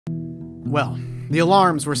Well, the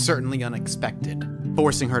alarms were certainly unexpected,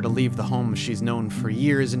 forcing her to leave the home she's known for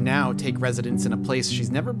years and now take residence in a place she's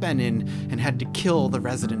never been in and had to kill the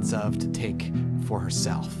residents of to take for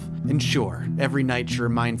herself. And sure, every night she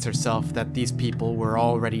reminds herself that these people were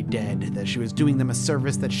already dead, that she was doing them a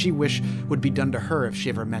service that she wished would be done to her if she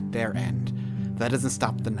ever met their end. That doesn't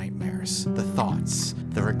stop the nightmares, the thoughts,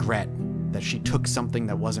 the regret that she took something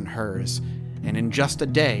that wasn't hers, and in just a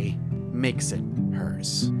day, makes it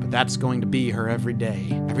hers. But that's going to be her every day.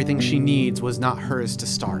 Everything she needs was not hers to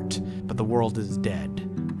start, but the world is dead.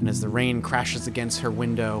 And as the rain crashes against her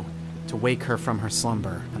window to wake her from her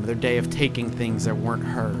slumber, another day of taking things that weren't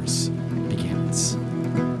hers begins.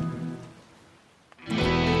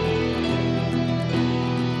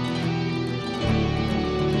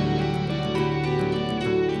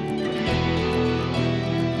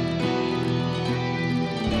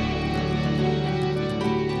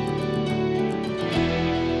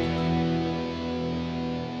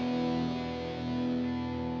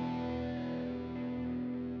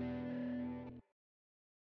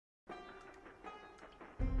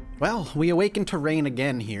 Well, we awaken to rain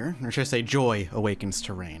again here, or should I say joy awakens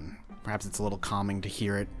to rain. Perhaps it's a little calming to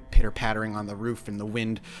hear it pitter-pattering on the roof and the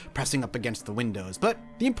wind pressing up against the windows. But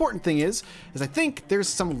the important thing is I think there's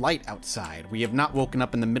some light outside. We have not woken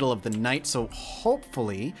up in the middle of the night, so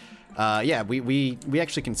hopefully, yeah, we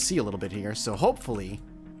actually can see a little bit here. So hopefully,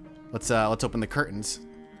 let's open the curtains.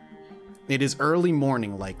 It is early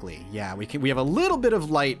morning, likely. Yeah, we have a little bit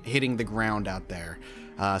of light hitting the ground out there,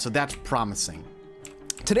 so that's promising.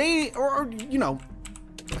 Today, or you know,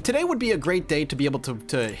 today would be a great day to be able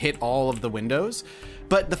to hit all of the windows,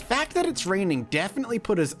 but the fact that it's raining definitely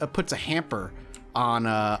puts a hamper on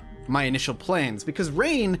my initial plans, because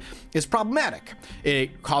rain is problematic.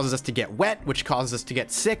 It causes us to get wet, which causes us to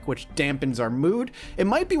get sick, which dampens our mood. It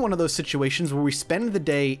might be one of those situations where we spend the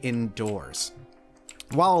day indoors.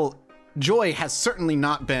 While Joy has certainly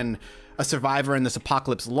not been a survivor in this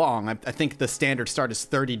apocalypse long. I think the standard start is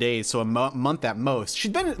 30 days, so a month at most.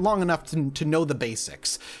 She's been long enough to know the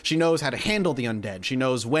basics. She knows how to handle the undead. She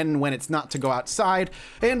knows when it's not to go outside,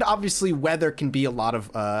 and obviously weather can be a lot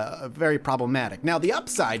of very problematic. Now, the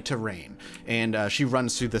upside to rain, and she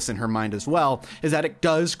runs through this in her mind as well, is that it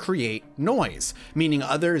does create noise, meaning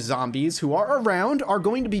other zombies who are around are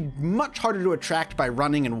going to be much harder to attract by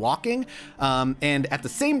running and walking, and at the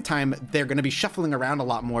same time, they're going to be shuffling around a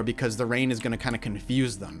lot more because the rain is going to kind of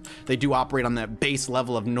confuse them. They do operate on that base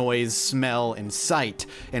level of noise, smell, and sight.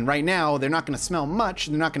 And right now, they're not going to smell much,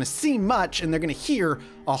 they're not going to see much, and they're going to hear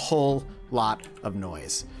a whole lot of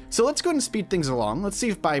noise. So let's go ahead and speed things along. Let's see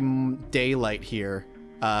if by daylight here,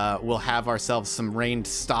 we'll have ourselves some rain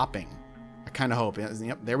stopping. I kind of hope.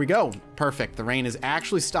 Yep, there we go. Perfect. The rain is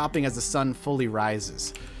actually stopping as the sun fully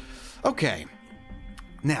rises. Okay.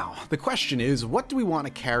 Now, the question is, what do we want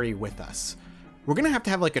to carry with us? We're gonna have to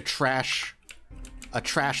have like a trash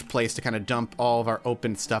place to kind of dump all of our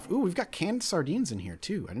open stuff. Ooh, we've got canned sardines in here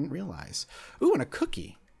too. I didn't realize. Ooh, and a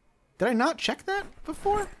cookie. Did I not check that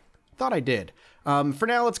before? Thought I did. For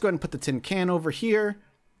now, let's go ahead and put the tin can over here.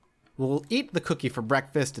 We'll eat the cookie for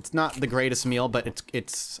breakfast. It's not the greatest meal, but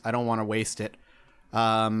it's I don't want to waste it.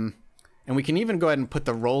 And we can even go ahead and put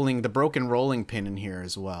the broken rolling pin in here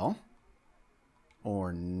as well.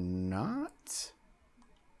 Or not.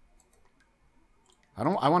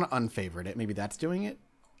 I want to unfavorite it. Maybe that's doing it.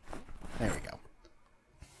 There we go.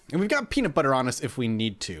 And we've got peanut butter on us if we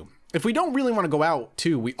need to. If we don't really want to go out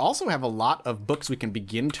too, we also have a lot of books we can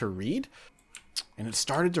begin to read. And it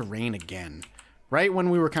started to rain again. Right when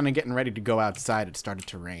we were kind of getting ready to go outside, it started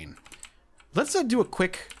to rain. Let's do a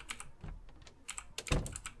quick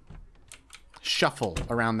shuffle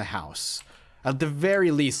around the house. At the very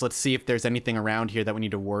least, let's see if there's anything around here that we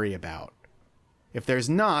need to worry about. If there's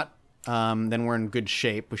not, then we're in good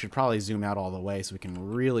shape. We should probably zoom out all the way so we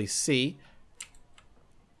can really see.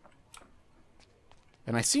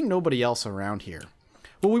 And I see nobody else around here.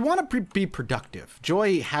 Well, we want to be productive.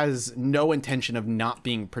 Joy has no intention of not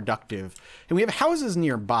being productive. And we have houses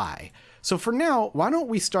nearby. So for now, why don't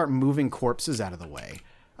we start moving corpses out of the way?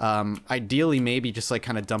 Ideally, maybe just like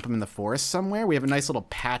kind of dump them in the forest somewhere. We have a nice little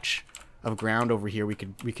patch of ground over here. We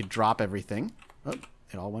could drop everything. Oh,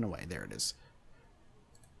 it all went away. There it is.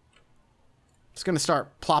 Just going to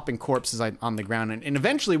start plopping corpses on the ground, and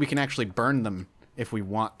eventually we can actually burn them if we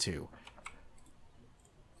want to.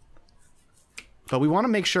 But we want to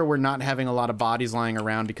make sure we're not having a lot of bodies lying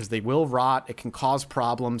around because they will rot. It can cause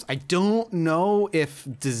problems. I don't know if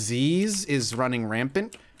disease is running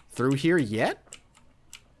rampant through here yet.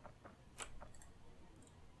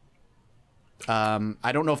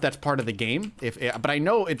 I don't know if that's part of the game, but I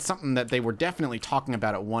know it's something that they were definitely talking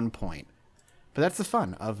about at one point. But that's the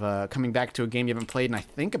fun of coming back to a game you haven't played in, I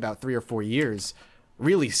think, about 3 or 4 years,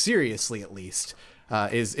 really seriously at least,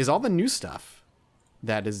 is all the new stuff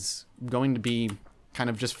that is going to be kind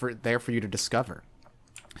of just there for you to discover.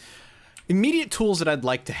 Immediate tools that I'd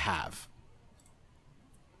like to have.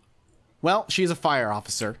 Well, she's a fire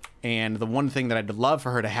officer, and the one thing that I'd love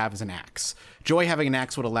for her to have is an axe. Joy having an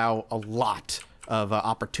axe would allow a lot of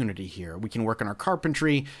opportunity here. We can work on our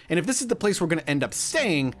carpentry, and if this is the place we're going to end up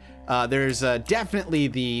staying, there's definitely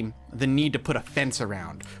the need to put a fence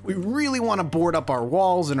around. We really want to board up our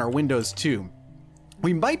walls and our windows too.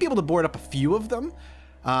 We might be able to board up a few of them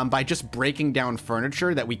by just breaking down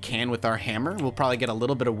furniture that we can with our hammer. We'll probably get a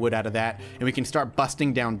little bit of wood out of that, and we can start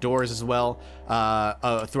busting down doors as well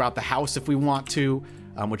throughout the house if we want to,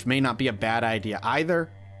 which may not be a bad idea either.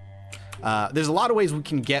 There's a lot of ways we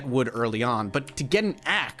can get wood early on, but to get an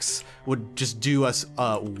axe would just do us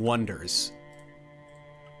wonders.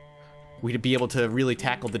 We'd be able to really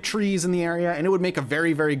tackle the trees in the area, and it would make a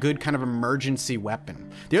very, very good kind of emergency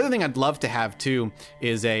weapon. The other thing I'd love to have too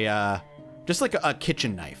is just like a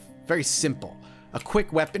kitchen knife. Very simple. A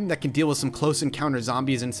quick weapon that can deal with some close encounter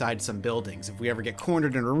zombies inside some buildings. If we ever get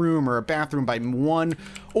cornered in a room or a bathroom by 1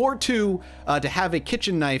 or 2, to have a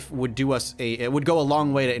kitchen knife would do us it would go a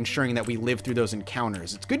long way to ensuring that we live through those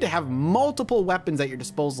encounters. It's good to have multiple weapons at your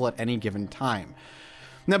disposal at any given time.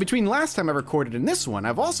 Now, between last time I recorded and this one,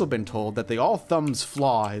 I've also been told that the all thumbs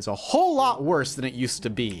flaw is a whole lot worse than it used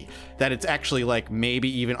to be. That it's actually like maybe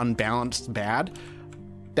even unbalanced bad.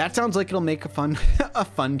 That sounds like it'll make a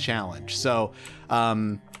fun challenge. So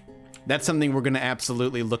that's something we're going to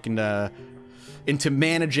absolutely look into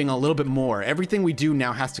managing a little bit more. Everything we do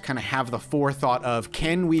now has to kind of have the forethought of,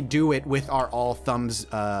 can we do it with our all thumbs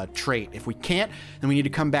trait? If we can't, then we need to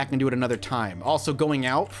come back and do it another time. Also, going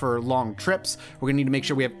out for long trips, we're gonna need to make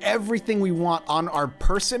sure we have everything we want on our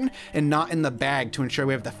person and not in the bag to ensure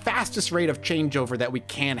we have the fastest rate of changeover that we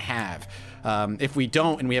can have. If we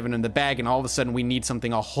don't and we have it in the bag and all of a sudden we need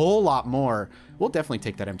something a whole lot more, we'll definitely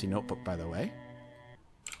take that empty notebook, by the way.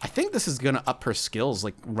 I think this is going to up her skills,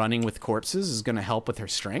 like running with corpses is going to help with her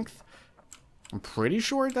strength. I'm pretty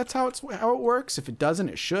sure that's how it works. If it doesn't,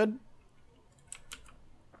 it should.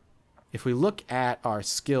 If we look at our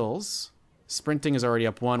skills, sprinting is already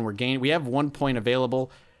up 1. We have 1 point available.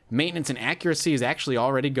 Maintenance and accuracy is actually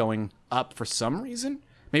already going up for some reason.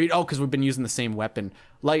 Maybe, because we've been using the same weapon.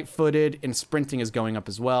 Light-footed and sprinting is going up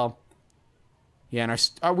as well. Yeah,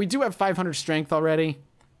 and we do have 500 strength already.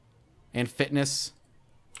 And fitness.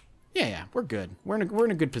 Yeah, we're good. We're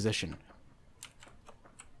in a good position.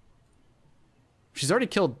 She's already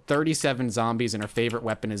killed 37 zombies, and her favorite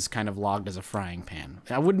weapon is kind of logged as a frying pan.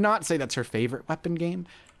 I would not say that's her favorite weapon game.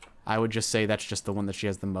 I would just say that's just the one that she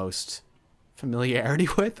has the most familiarity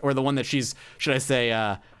with, or the one that she's, should I say,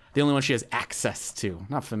 the only one she has access to,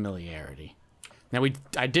 not familiarity. Now,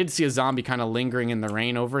 I did see a zombie kind of lingering in the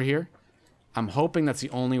rain over here. I'm hoping that's the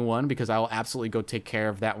only one, because I will absolutely go take care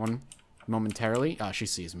of that one momentarily. She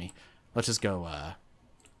sees me. Let's just go,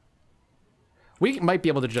 we might be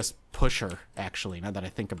able to just push her, actually, now that I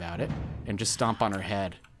think about it, and just stomp on her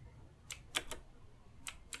head.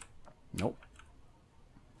 Nope.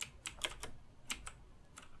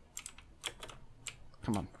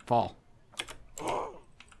 Come on, fall.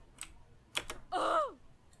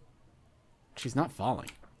 She's not falling.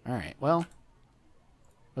 All right, well,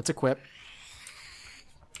 let's equip.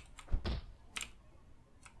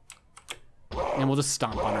 And we'll just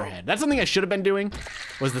stomp on her head. That's something I should have been doing,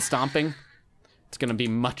 was the stomping. It's going to be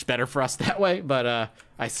much better for us that way, but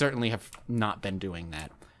I certainly have not been doing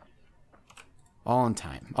that. All in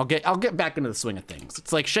time. I'll get back into the swing of things.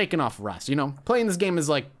 It's like shaking off rust. You know, playing this game is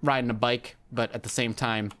like riding a bike, but at the same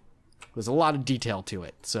time, there's a lot of detail to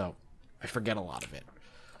it, so I forget a lot of it.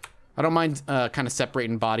 I don't mind kind of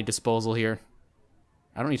separating body disposal here.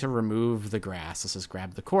 I don't need to remove the grass. Let's just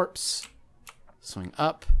grab the corpse, swing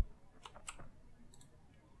up,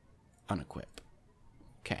 unequip.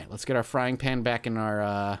 Okay, let's get our frying pan back in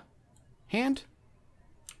our hand.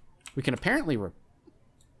 We can apparently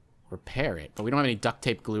repair it, but we don't have any duct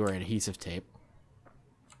tape, glue, or adhesive tape.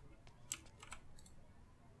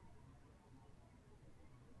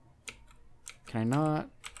 Can I not?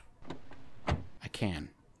 I can.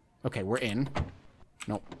 Okay, we're in.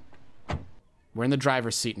 Nope. We're in the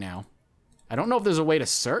driver's seat now. I don't know if there's a way to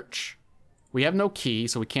search. We have no key,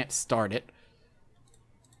 so we can't start it.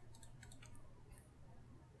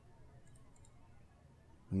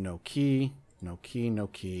 No key, no key, no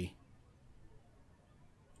key.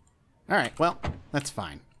 All right, well, that's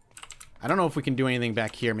fine. I don't know if we can do anything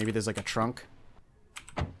back here. Maybe there's like a trunk.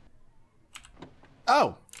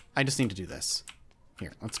 Oh, I just need to do this.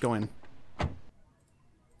 Here, let's go in.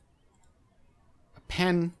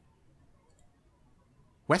 pen.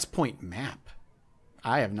 West Point map.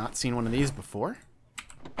 I have not seen one of these before.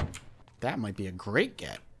 That might be a great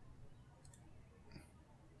get.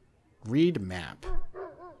 Read map.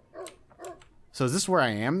 So is this where I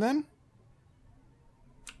am then?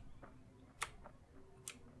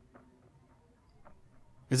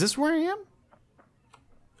 Is this where I am?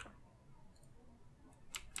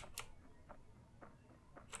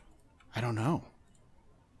 I don't know.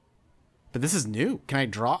 But this is new. Can I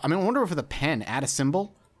draw? I mean, I wonder if with a pen, add a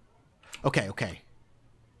symbol. Okay, okay.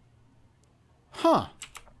 Huh.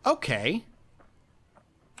 Okay.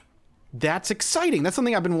 That's exciting. That's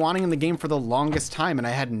something I've been wanting in the game for the longest time, and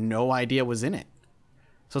I had no idea was in it.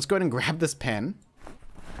 So let's go ahead and grab this pen.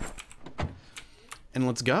 And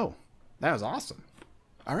let's go. That was awesome.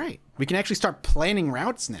 All right. We can actually start planning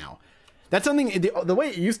routes now. That's something, the way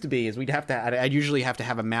it used to be is I'd usually have to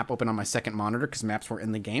have a map open on my second monitor because maps were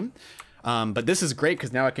in the game. But this is great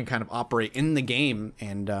because now I can kind of operate in the game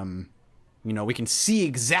and, you know, we can see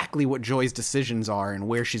exactly what Joy's decisions are and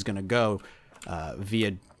where she's going to go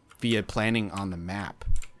via planning on the map.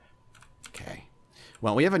 Okay.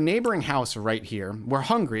 Well, we have a neighboring house right here. We're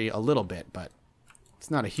hungry a little bit, but it's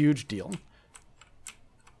not a huge deal.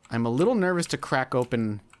 I'm a little nervous to crack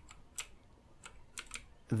open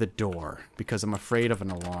the door because I'm afraid of an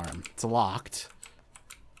alarm. It's locked.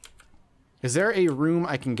 Is there a room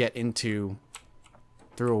I can get into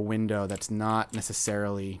through a window that's not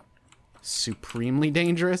necessarily supremely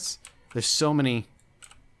dangerous? There's so many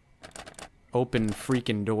open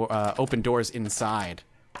doors inside.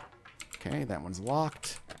 Okay, that one's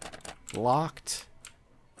locked. Locked.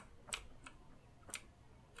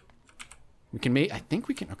 We can I think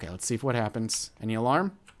we can. Okay, let's see what happens. Any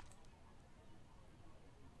alarm?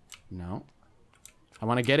 No. I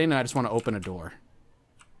want to get in and I just want to open a door.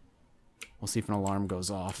 We'll see if an alarm goes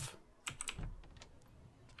off.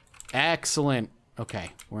 Excellent.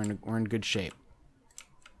 Okay, we're in good shape.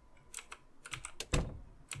 Okay,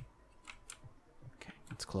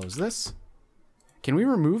 let's close this. Can we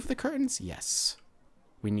remove the curtains? Yes.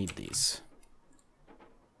 We need these.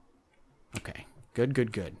 Okay, good,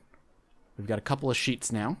 good, good. We've got a couple of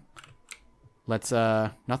sheets now. Let's,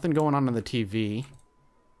 nothing going on the TV.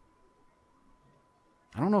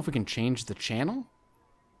 I don't know if we can change the channel.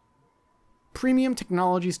 Premium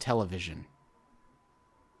Technologies Television.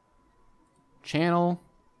 Channel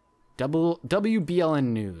WBLN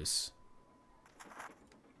News.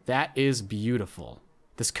 That is beautiful.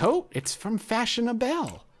 This coat, it's from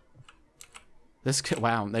Fashionable.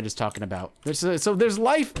 Wow, they're just talking about. So there's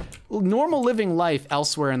life, normal living life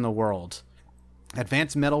elsewhere in the world.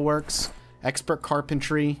 Advanced Metalworks, Expert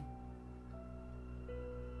Carpentry,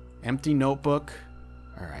 Empty Notebook.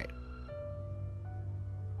 All right.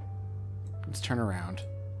 Let's turn around.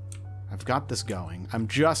 I've got this going. I'm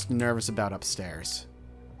just nervous about upstairs.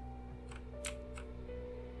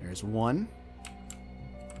 There's one.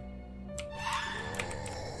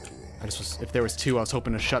 If there was two, I was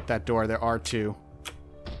hoping to shut that door. There are two.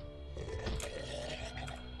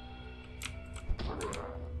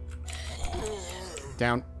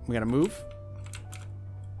 Down. We gotta move.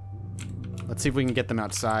 Let's see if we can get them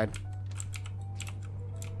outside.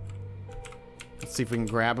 Let's see if we can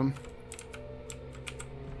grab them.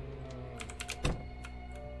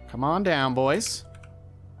 Come on down, boys.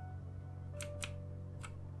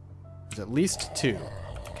 There's at least two.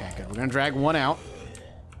 Okay, good. We're gonna drag one out.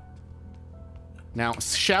 Now,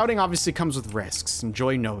 shouting obviously comes with risks, and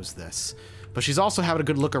Joy knows this. But she's also having a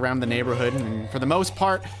good look around the neighborhood, and for the most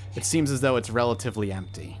part, it seems as though it's relatively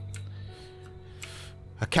empty.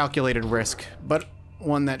 A calculated risk, but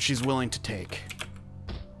one that she's willing to take.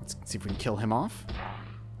 Let's see if we can kill him off.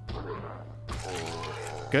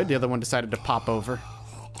 Good, the other one decided to pop over.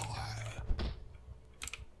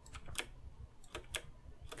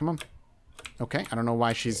 Come on. Okay, I don't know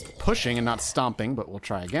why she's pushing and not stomping, but we'll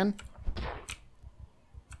try again.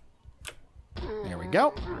 There we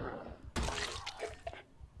go.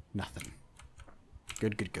 Nothing.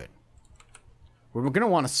 Good, good, good. We're going to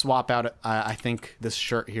want to swap out, I think, this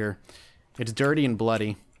shirt here. It's dirty and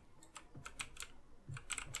bloody.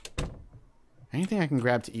 Anything I can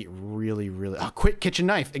grab to eat really, really... Oh, quick kitchen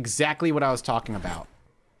knife. Exactly what I was talking about.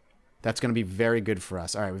 That's going to be very good for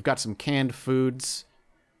us. All right, we've got some canned foods.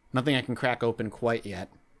 Nothing I can crack open quite yet.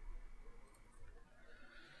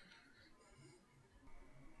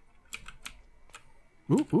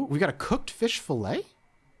 Ooh, ooh, we got a cooked fish fillet?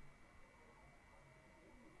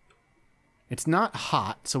 It's not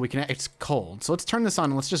hot, so we can... It's cold. So let's turn this on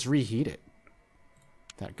and let's just reheat it.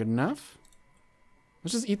 That good enough?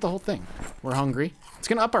 Let's just eat the whole thing. We're hungry. It's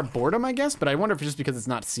going to up our boredom, I guess, but I wonder if it's just because it's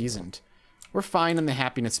not seasoned. We're fine on the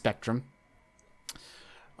happiness spectrum.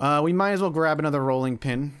 We might as well grab another rolling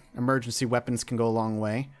pin. Emergency weapons can go a long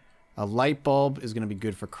way. A light bulb is going to be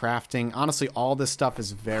good for crafting. Honestly, all this stuff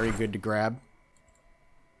is very good to grab.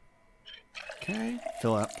 Okay,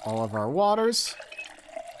 fill up all of our waters.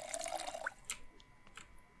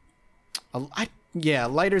 Yeah, a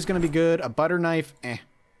lighter's going to be good. A butter knife,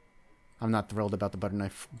 I'm not thrilled about the butter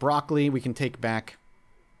knife. Broccoli, we can take back.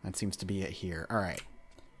 That seems to be it here. All right.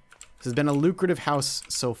 This has been a lucrative house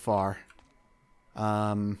so far.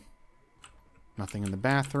 Nothing in the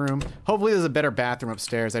bathroom. Hopefully there's a better bathroom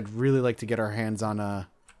upstairs. I'd really like to get our hands on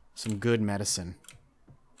some good medicine.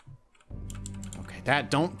 Okay,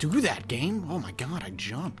 don't do that, game. Oh my god, I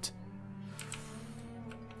jumped.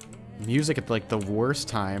 Music at like the worst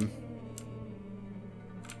time.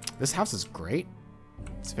 This house is great.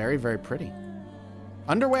 It's very, very pretty.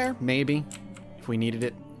 Underwear? Maybe. If we needed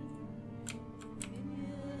it.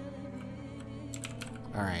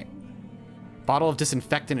 Alright. Bottle of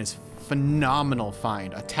disinfectant is phenomenal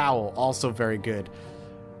find. A towel, also very good.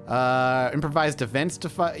 Improvised defense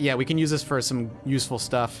yeah, we can use this for some useful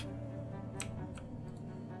stuff.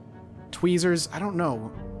 Tweezers, I don't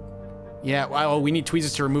know. Yeah, well, we need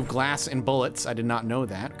tweezers to remove glass and bullets. I did not know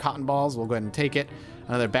that. Cotton balls, we'll go ahead and take it.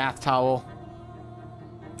 Another bath towel.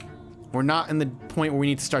 We're not in the point where we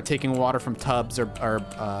need to start taking water from tubs or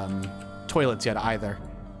toilets yet either.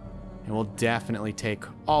 And we'll definitely take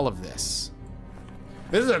all of this.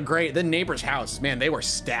 This is the neighbor's house. Man, they were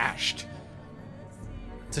stashed.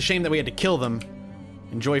 It's a shame that we had to kill them.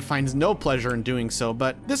 And Joy finds no pleasure in doing so,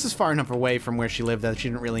 but this is far enough away from where she lived that she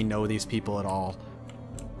didn't really know these people at all.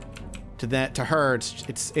 To her,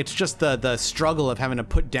 it's just the struggle of having to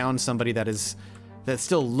put down somebody that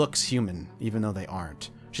still looks human, even though they aren't.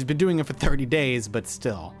 She's been doing it for 30 days, but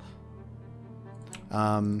still.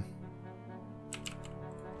 Kind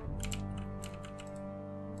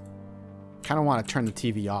of want to turn the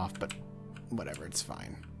TV off, but whatever, it's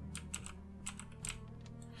fine.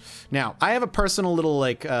 Now, I have a personal little,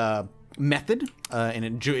 like, method,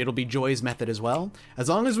 and it'll be Joy's method as well. As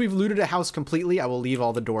long as we've looted a house completely, I will leave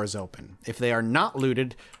all the doors open. If they are not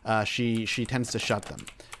looted, she tends to shut them.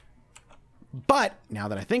 But, now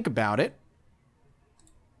that I think about it,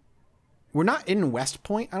 we're not in West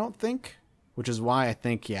Point, I don't think. Which is why I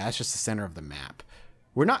think, yeah, it's just the center of the map.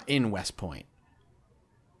 We're not in West Point.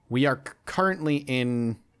 We are currently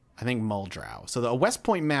in, I think, Muldrow. So the West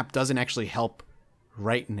Point map doesn't actually help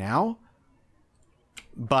right now.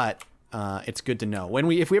 But it's good to know.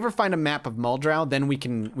 If we ever find a map of Muldrow, then we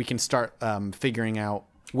can start figuring out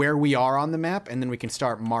where we are on the map, and then we can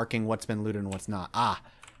start marking what's been looted and what's not. Ah,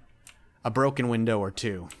 a broken window or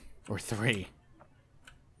 2 or 3.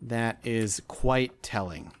 That is quite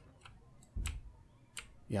telling.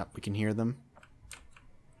 Yep, we can hear them.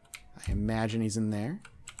 I imagine he's in there.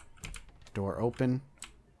 Door open.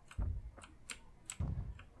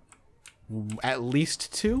 At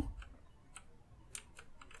least 2?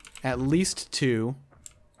 At least 2.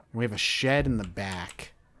 We have a shed in the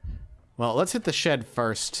back. Well, let's hit the shed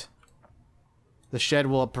first. The shed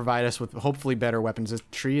will provide us with hopefully better weapons. This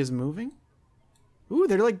tree is moving? Ooh,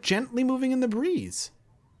 they're like gently moving in the breeze.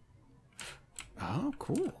 Oh,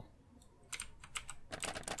 cool.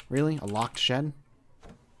 Really? A locked shed?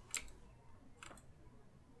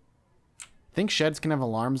 Think sheds can have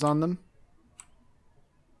alarms on them?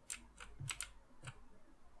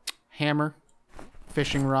 Hammer.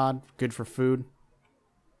 Fishing rod. Good for food.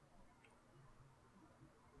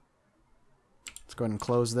 Let's go ahead and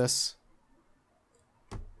close this.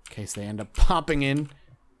 In case they end up popping in.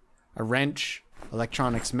 A wrench.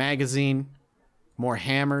 Electronics magazine. More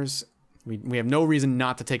hammers. We have no reason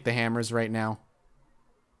not to take the hammers right now.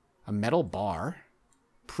 A metal bar.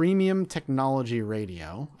 Premium technology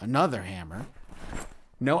radio. Another hammer.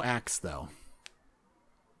 No axe, though.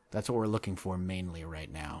 That's what we're looking for mainly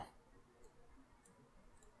right now.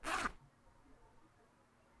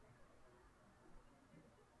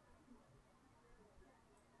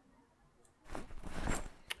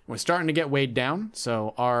 We're starting to get weighed down,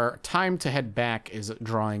 so our time to head back is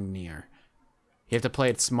drawing near. You have to play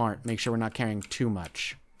it smart. Make sure we're not carrying too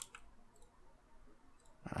much.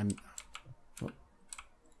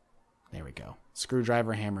 There we go.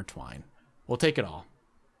 Screwdriver, hammer, twine. We'll take it all.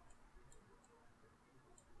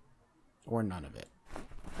 Or none of it.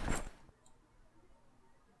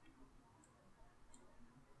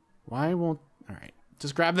 Why won't... Alright.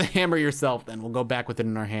 Just grab the hammer yourself, then. We'll go back with it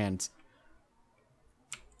in our hands.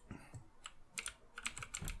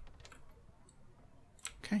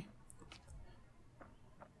 Okay.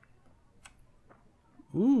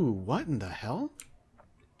 Ooh, what in the hell?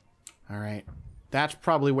 Alright. That's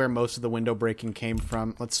probably where most of the window breaking came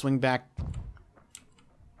from. Let's swing back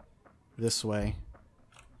this way.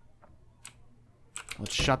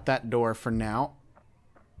 Let's shut that door for now.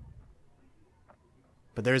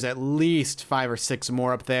 But there's at least 5 or 6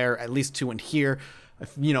 more up there, at least 2 in here.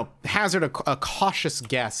 You know, hazard a cautious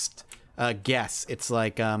guess. It's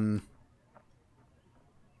like,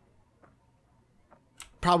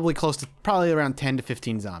 probably around 10 to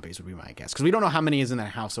 15 zombies would be my guess. Because we don't know how many is in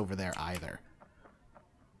that house over there either.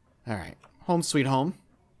 Alright, home sweet home.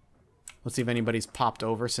 Let's see if anybody's popped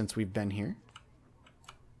over since we've been here.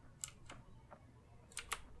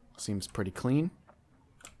 Seems pretty clean.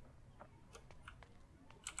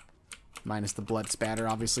 Minus the blood spatter,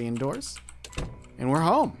 obviously, indoors. And we're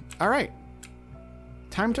home. Alright.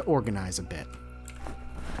 Time to organize a bit.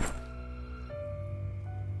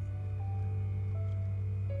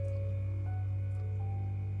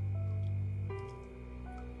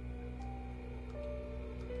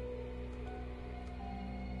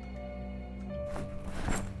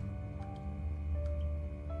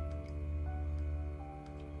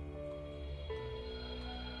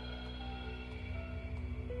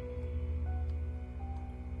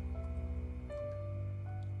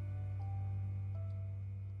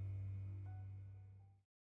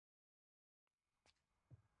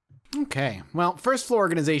 Okay, well, first floor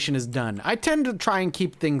organization is done. I tend to try and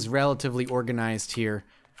keep things relatively organized here.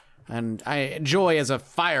 And Joy, as a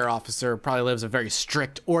fire officer, probably lives a very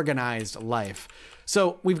strict, organized life.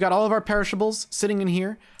 So we've got all of our perishables sitting in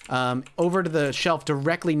here. Over to the shelf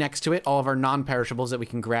directly next to it, all of our non-perishables that we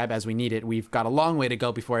can grab as we need it. We've got a long way to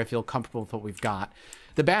go before I feel comfortable with what we've got.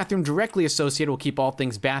 The bathroom directly associated will keep all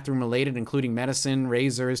things bathroom related, including medicine,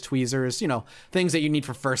 razors, tweezers, you know, things that you need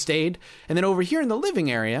for first aid. And then over here in the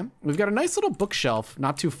living area, we've got a nice little bookshelf,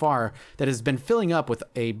 not too far, that has been filling up with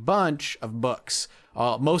a bunch of books.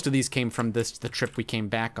 Most of these came from the trip we came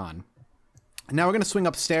back on. Now we're going to swing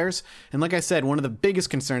upstairs. And like I said, one of the biggest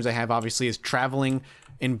concerns I have, obviously, is traveling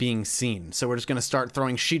and being seen. So we're just going to start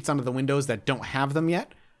throwing sheets onto the windows that don't have them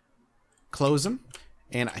yet. Close them.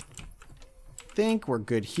 And I think we're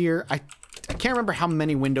good here. I can't remember how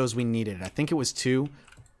many windows we needed. I think it was 2.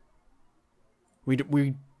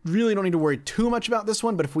 We really don't need to worry too much about this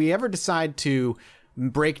one, but if we ever decide to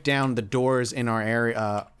break down the doors in our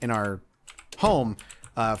area, in our home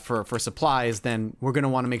for supplies, then we're going to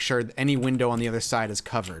want to make sure that any window on the other side is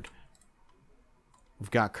covered. We've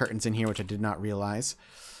got curtains in here, which I did not realize.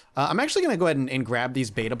 I'm actually going to go ahead and grab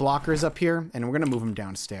these beta blockers up here, and we're going to move them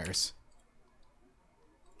downstairs.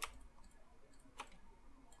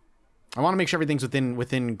 I want to make sure everything's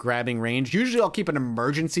within grabbing range. Usually I'll keep an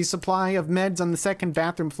emergency supply of meds on the second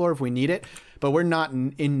bathroom floor if we need it, but we're not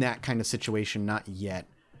in that kind of situation, not yet.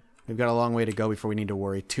 We've got a long way to go before we need to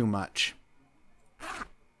worry too much.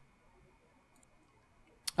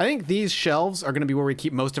 I think these shelves are going to be where we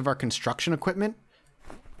keep most of our construction equipment.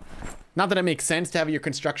 Not that it makes sense to have your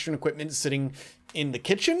construction equipment sitting in the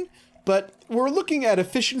kitchen, but we're looking at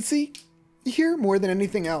efficiency here more than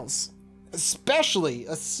anything else. Especially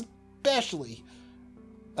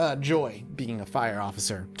Joy being a fire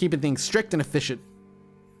officer. Keeping things strict and efficient.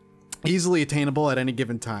 Easily attainable at any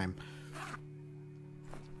given time.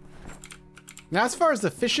 Now, as far as the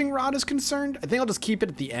fishing rod is concerned, I think I'll just keep it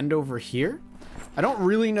at the end over here. I don't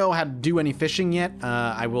really know how to do any fishing yet.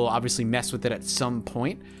 I will obviously mess with it at some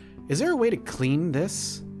point. Is there a way to clean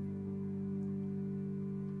this?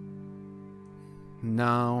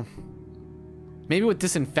 No. Maybe with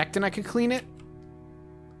disinfectant I could clean it?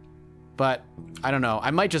 But I don't know.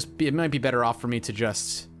 It might be better off for me to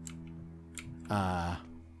just let's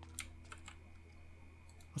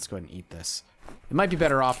go ahead and eat this. It might be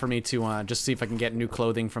better off for me to just see if I can get new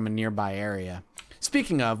clothing from a nearby area.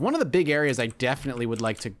 Speaking of, one of the big areas I definitely would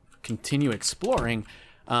like to continue exploring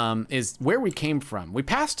is where we came from. We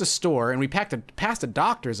passed a store and we passed a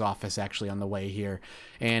doctor's office actually on the way here,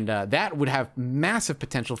 and that would have massive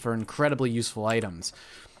potential for incredibly useful items.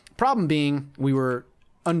 Problem being, we were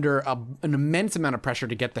under an immense amount of pressure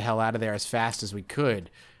to get the hell out of there as fast as we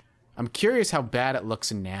could. I'm curious how bad it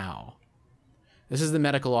looks now. This is the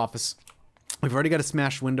medical office. We've already got a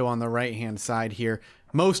smashed window on the right-hand side here.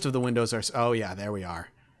 Most of the windows are... Oh, yeah, there we are.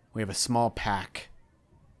 We have a small pack.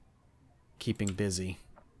 Keeping busy.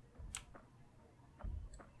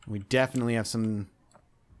 We definitely have some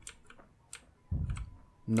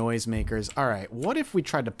noisemakers. All right, what if we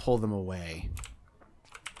tried to pull them away?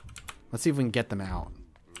 Let's see if we can get them out.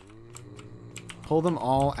 Pull them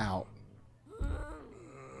all out.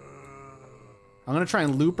 I'm going to try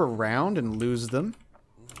and loop around and lose them.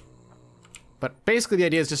 But basically the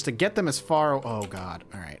idea is just to get them as far... Oh, God.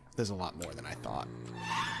 All right. There's a lot more than I thought.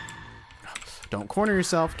 Don't corner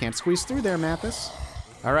yourself. Can't squeeze through there, Mathis.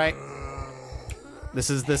 All right. This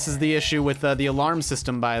is the issue with the alarm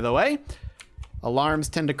system, by the way. Alarms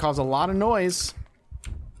tend to cause a lot of noise.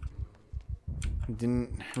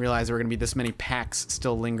 Didn't realize there were going to be this many packs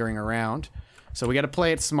still lingering around. So we got to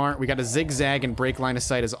play it smart. We got to zigzag and break line of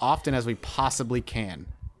sight as often as we possibly can.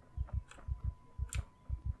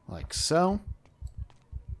 Like so.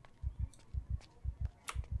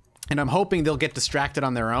 And I'm hoping they'll get distracted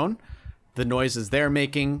on their own. The noises they're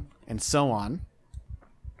making and so on.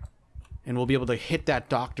 And we'll be able to hit that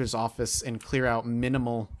doctor's office and clear out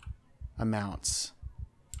minimal amounts.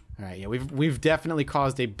 All right, yeah, we've definitely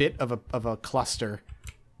caused a bit of a cluster.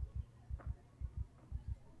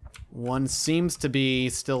 One seems to be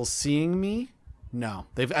still seeing me. No,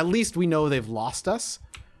 at least we know they've lost us.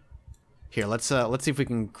 Here, let's see if we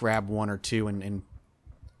can grab one or two and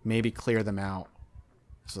maybe clear them out.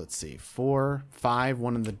 So let's see, 4, 5,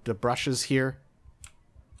 one of the brushes here.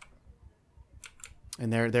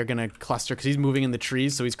 And they're gonna cluster because he's moving in the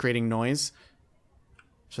trees, so he's creating noise.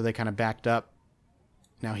 So they kind of backed up.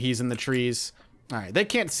 Now he's in the trees. All right, they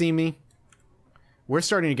can't see me. We're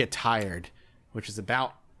starting to get tired, which is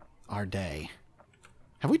about our day.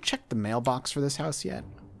 Have we checked the mailbox for this house yet?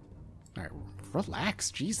 All right,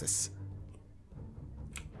 relax, Jesus.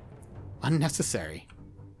 Unnecessary.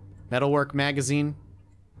 Metalwork magazine.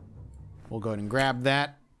 We'll go ahead and grab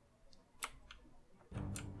that.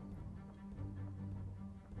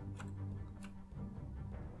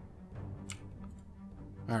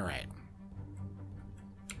 All right.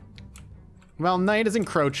 Well, night is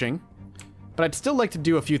encroaching, but I'd still like to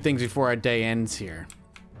do a few things before our day ends here.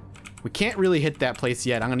 We can't really hit that place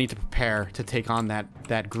yet. I'm gonna need to prepare to take on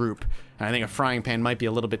that group. And I think a frying pan might be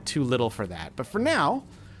a little bit too little for that. But for now,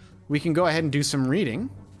 we can go ahead and do some reading.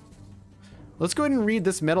 Let's go ahead and read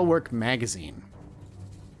this Metalwork magazine.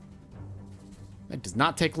 It does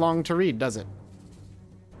not take long to read, does it?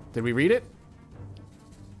 Did we read it?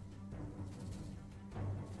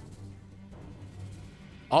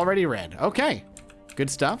 Already read. Okay. Good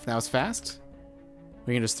stuff. That was fast.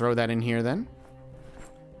 We can just throw that in here then.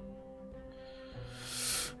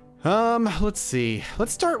 Let's see.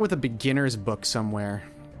 Let's start with a beginner's book somewhere.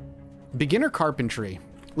 Beginner carpentry.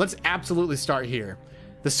 Let's absolutely start here.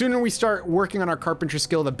 The sooner we start working on our carpentry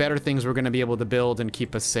skill, the better things we're going to be able to build and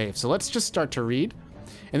keep us safe. So let's just start to read.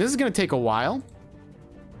 And this is going to take a while.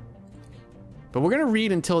 But we're going to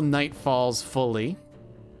read until night falls fully.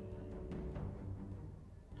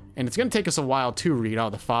 And it's going to take us a while to read.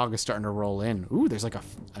 Oh, the fog is starting to roll in. Ooh, there's like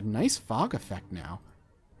a nice fog effect now.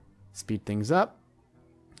 Speed things up.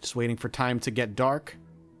 Just waiting for time to get dark.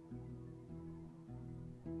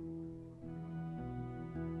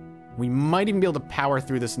 We might even be able to power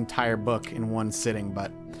through this entire book in one sitting,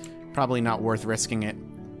 but probably not worth risking it.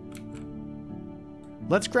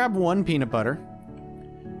 Let's grab one peanut butter.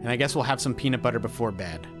 And I guess we'll have some peanut butter before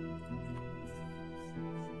bed.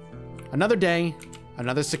 Another day.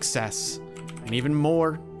 Another success, and even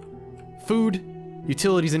more food,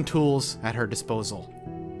 utilities, and tools at her disposal.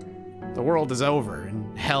 The world is over,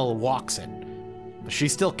 and hell walks it. But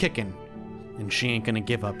she's still kicking, and she ain't gonna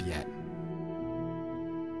give up yet.